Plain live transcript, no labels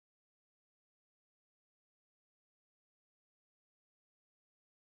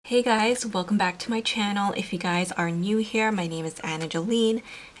Hey guys, welcome back to my channel. If you guys are new here, my name is Jolene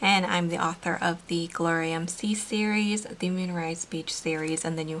and I'm the author of the Glorium Sea series, the Moonrise Beach series,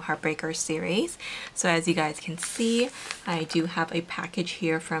 and the new Heartbreaker series. So as you guys can see, I do have a package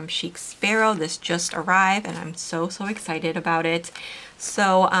here from Chic Sparrow. This just arrived and I'm so excited about it.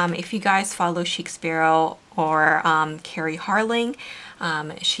 So if you guys follow Chic Sparrow or Carrie Harling,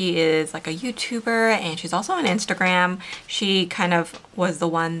 she is like a YouTuber and she's also on Instagram. She kind of was the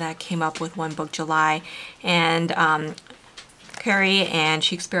one that came up with One Book July, and Carrie and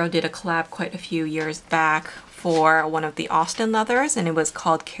Chic Sparrow did a collab quite a few years back for one of the Austen leathers, and it was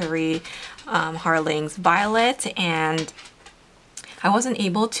called Carrie Harling's Violet, and I wasn't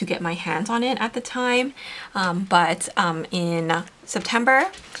able to get my hands on it at the time, but in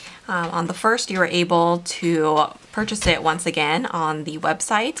September, on the 1st, you were able to purchase it once again on the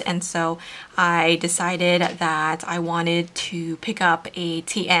website, and so I decided that I wanted to pick up a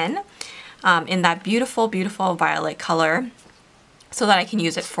TN in that beautiful violet color so that I can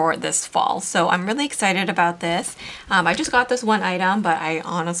use it for this fall. So I'm really excited about this. I just got this one item, but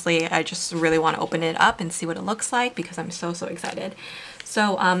I just really want to open it up and see what it looks like because I'm so excited.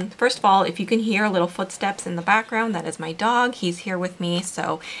 So first of all, if you can hear little footsteps in the background, that is my dog. He's here with me,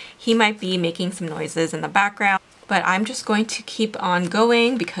 so he might be making some noises in the background. But I'm just going to keep on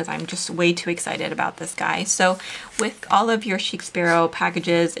going because I'm just way too excited about this guy. So with all of your Chic Sparrow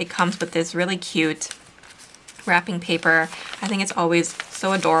packages, it comes with this really cute wrapping paper. I think it's always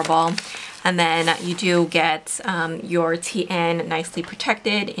so adorable. And then you do get your TN nicely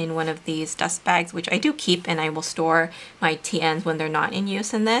protected in one of these dust bags, which I do keep, and I will store my TNs when they're not in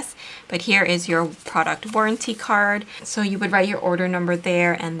use in this. But here is your product warranty card. So you would write your order number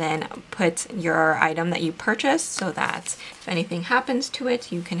there and then put your item that you purchased so that if anything happens to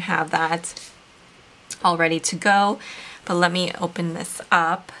it, you can have that all ready to go. But let me open this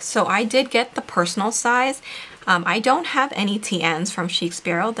up. So I did get the personal size. I don't have any TNs from Chic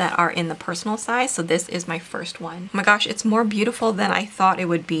Sparrow that are in the personal size, so this is my first one. Oh my gosh, it's more beautiful than I thought it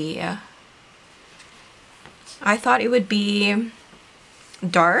would be. I thought it would be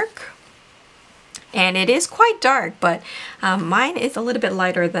dark, and it is quite dark, but mine is a little bit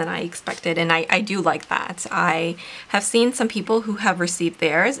lighter than I expected, and I do like that. I have seen some people who have received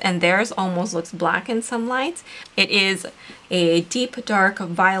theirs, and theirs almost looks black in some light. It is a deep dark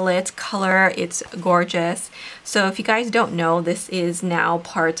violet color. It's gorgeous. So if you guys don't know, this is now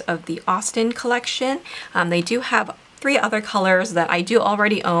part of the Austen collection. They do have 3 other colors that I do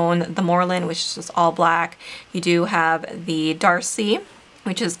already own. The Moreland, which is just all black. You do have the Darcy,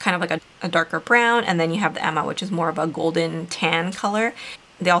 which is kind of like a darker brown, and then you have the Emma, which is more of a golden tan color.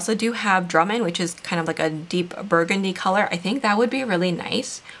 They also do have Drummond, which is kind of like a deep burgundy color. I think that would be really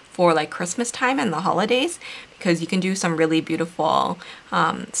nice for like Christmas time and the holidays because you can do some really beautiful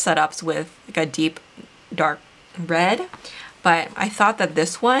setups with like a deep dark red. But I thought that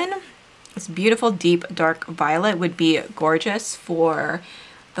this one, this beautiful deep dark violet, would be gorgeous for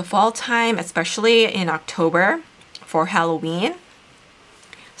the fall time, especially in October for Halloween.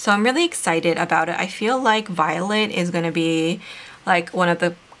 So I'm really excited about it. I feel like violet is going to be like one of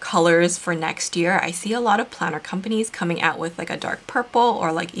the colors for next year. I see a lot of planner companies coming out with like a dark purple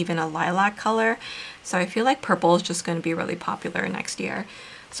or like even a lilac color. So I feel like purple is just going to be really popular next year.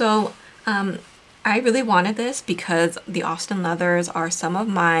 So I really wanted this because the Austen leathers are some of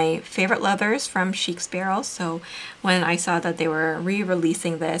my favorite leathers from Chic Sparrow. So when I saw that they were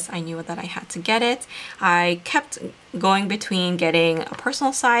re-releasing this, I knew that I had to get it. I kept going between getting a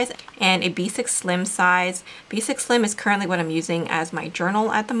personal size and a B6 Slim size. B6 Slim is currently what I'm using as my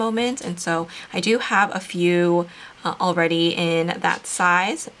journal at the moment, and so I do have a few already in that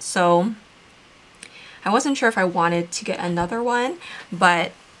size. So I wasn't sure if I wanted to get another one,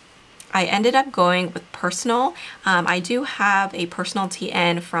 but I ended up going with personal. I do have a personal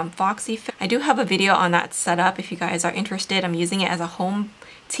TN from Foxy. I do have a video on that setup if you guys are interested. I'm using it as a home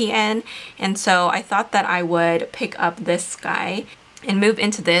TN, and so I thought that I would pick up this guy and move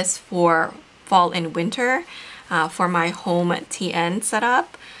into this for fall and winter for my home TN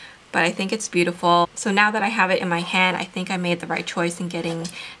setup. But I think it's beautiful. So now that I have it in my hand, I think I made the right choice in getting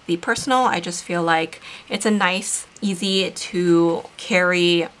the personal. I just feel like it's a nice, easy to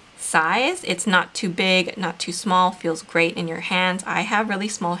carry size. It's not too big, not too small, feels great in your hands. I have really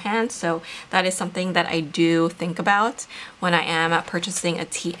small hands, so that is something that I do think about when I am purchasing a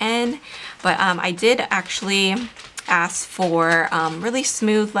TN. But I asked for really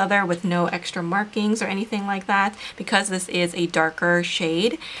smooth leather with no extra markings or anything like that. Because this is a darker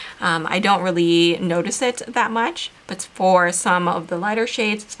shade, I don't really notice it that much, but for some of the lighter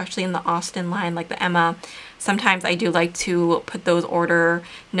shades, especially in the Austen line, like the Emma, sometimes I do like to put those order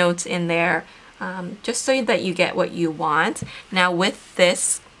notes in there, just so that you get what you want. Now with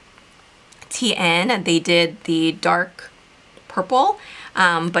this TN, they did the dark purple,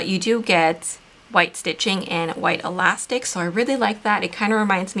 but you do get white stitching and white elastic, so I really like that. It kind of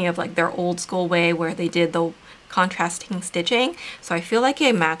reminds me of like their old school way where they did the contrasting stitching, so I feel like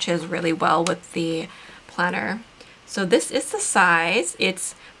it matches really well with the planner. So this is the size.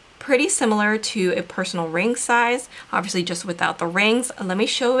 It's pretty similar to a personal ring size, obviously just without the rings. Let me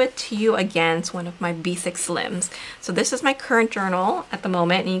show it to you again. It's one of my B6 Slims. So this is my current journal at the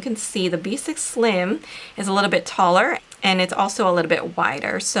moment, and you can see the B6 Slim is a little bit taller and it's also a little bit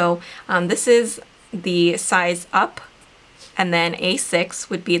wider. So this is the size up, and then A6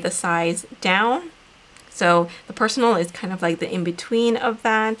 would be the size down. So the personal is kind of like the in-between of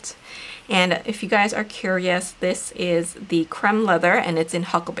that. And if you guys are curious, this is the creme leather and it's in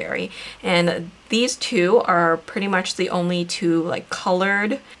huckleberry. And these two are pretty much the only two like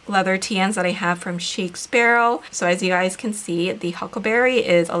colored leather TNs that I have from Chic Sparrow. So as you guys can see, the huckleberry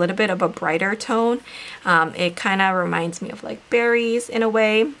is a little bit of a brighter tone. It kind of reminds me of like berries in a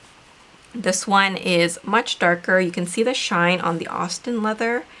way. This one is much darker. You can see the shine on the Austen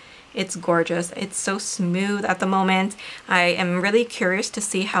leather. It's gorgeous. It's so smooth at the moment. I am really curious to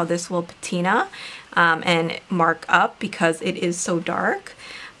see how this will patina and mark up because it is so dark.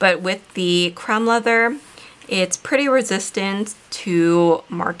 But with the creme leather, it's pretty resistant to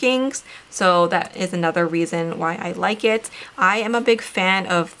markings, so that is another reason why I like it. I am a big fan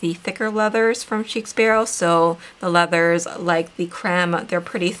of the thicker leathers from Chic Sparrow, so the leathers like the creme, they're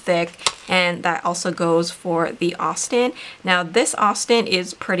pretty thick, and that also goes for the Austen. Now this Austen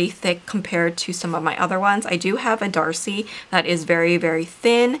is pretty thick compared to some of my other ones. I do have a Darcy that is very, very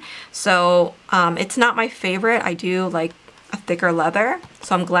thin, so it's not my favorite. I do like a thicker leather,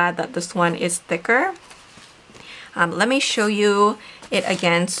 so I'm glad that this one is thicker. Let me show you it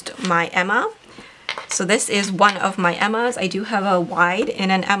against my Emma. So this is one of my Emmas. I do have a wide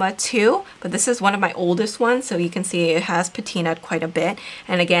in an Emma too, but this is one of my oldest ones, so you can see it has patinaed quite a bit.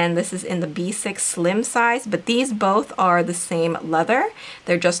 And again, this is in the B6 Slim size, but these both are the same leather.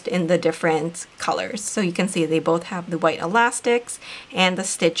 They're just in the different colors. So you can see they both have the white elastics and the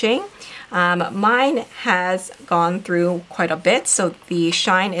stitching. Mine has gone through quite a bit, so the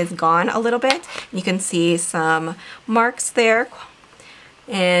shine is gone a little bit. You can see some marks there.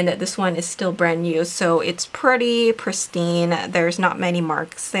 And this one is still brand new, so it's pretty pristine. There's not many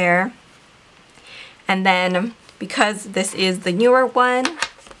marks there. And then because this is the newer one,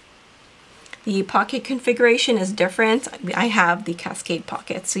 the pocket configuration is different. I have the Cascade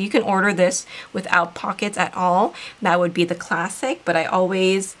pockets, so you can order this without pockets at all. That would be the classic, but I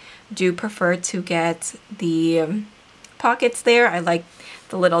always do prefer to get the pockets there. I like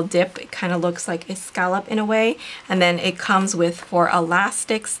the little dip. It kind of looks like a scallop in a way, and then it comes with 4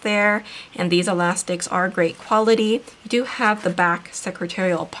 elastics there, and these elastics are great quality. You do have the back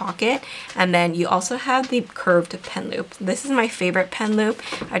secretarial pocket, and then you also have the curved pen loop. This is my favorite pen loop.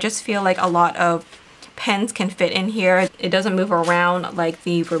 I just feel like a lot of pens can fit in here. It doesn't move around like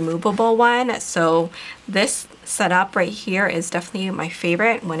the removable one, so this setup right here is definitely my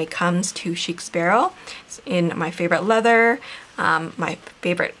favorite when it comes to Chic Sparrow. It's in my favorite leather, my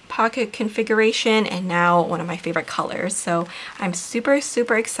favorite pocket configuration, and now one of my favorite colors. So I'm super,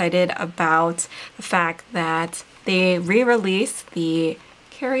 super excited about the fact that they re-released the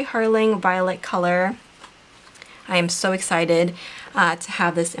Carrie Harling violet color. I am so excited to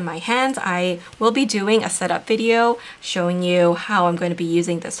have this in my hands. I will be doing a setup video showing you how I'm going to be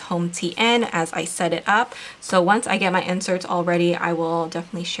using this home TN as I set it up. So once I get my inserts all ready, I will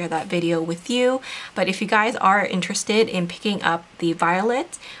definitely share that video with you. But if you guys are interested in picking up the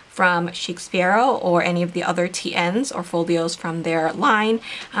violet from Chic Sparrow or any of the other TNs or folios from their line,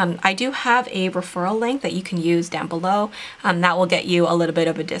 I do have a referral link that you can use down below. That will get you a little bit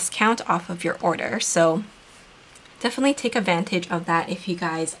of a discount off of your order. So definitely take advantage of that if you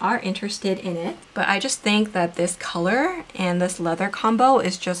guys are interested in it. But I just think that this color and this leather combo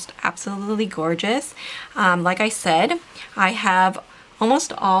is just absolutely gorgeous. Like I said, I have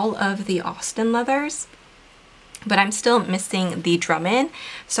almost all of the Austen leathers, but I'm still missing the Drummond.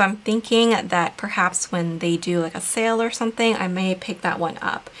 So I'm thinking that perhaps when they do like a sale or something, I may pick that one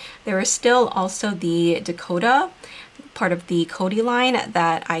up. There is still also the Dakota, part of the Cody line,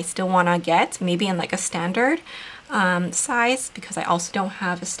 that I still want to get, maybe in like a standard. size, because I also don't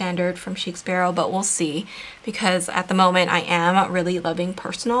have a standard from Chic Sparrow, but we'll see, because at the moment I am really loving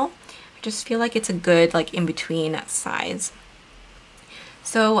personal. I just feel like it's a good like in between size.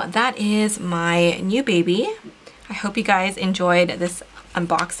 So that is my new baby. I hope you guys enjoyed this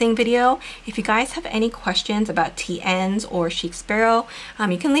unboxing video. If you guys have any questions about TNs or Chic Sparrow,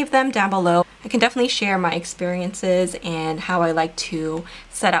 you can leave them down below. I can definitely share my experiences and how I like to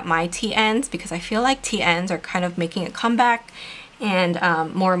set up my TNs, because I feel like TNs are kind of making a comeback, and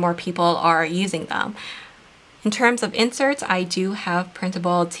more and more people are using them. In terms of inserts, I do have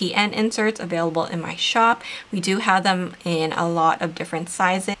printable TN inserts available in my shop. We do have them in a lot of different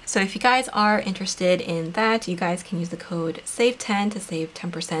sizes. So if you guys are interested in that, you guys can use the code SAVE10 to save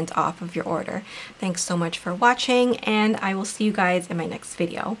 10% off of your order. Thanks so much for watching, and I will see you guys in my next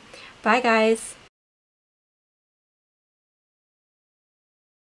video. Bye guys!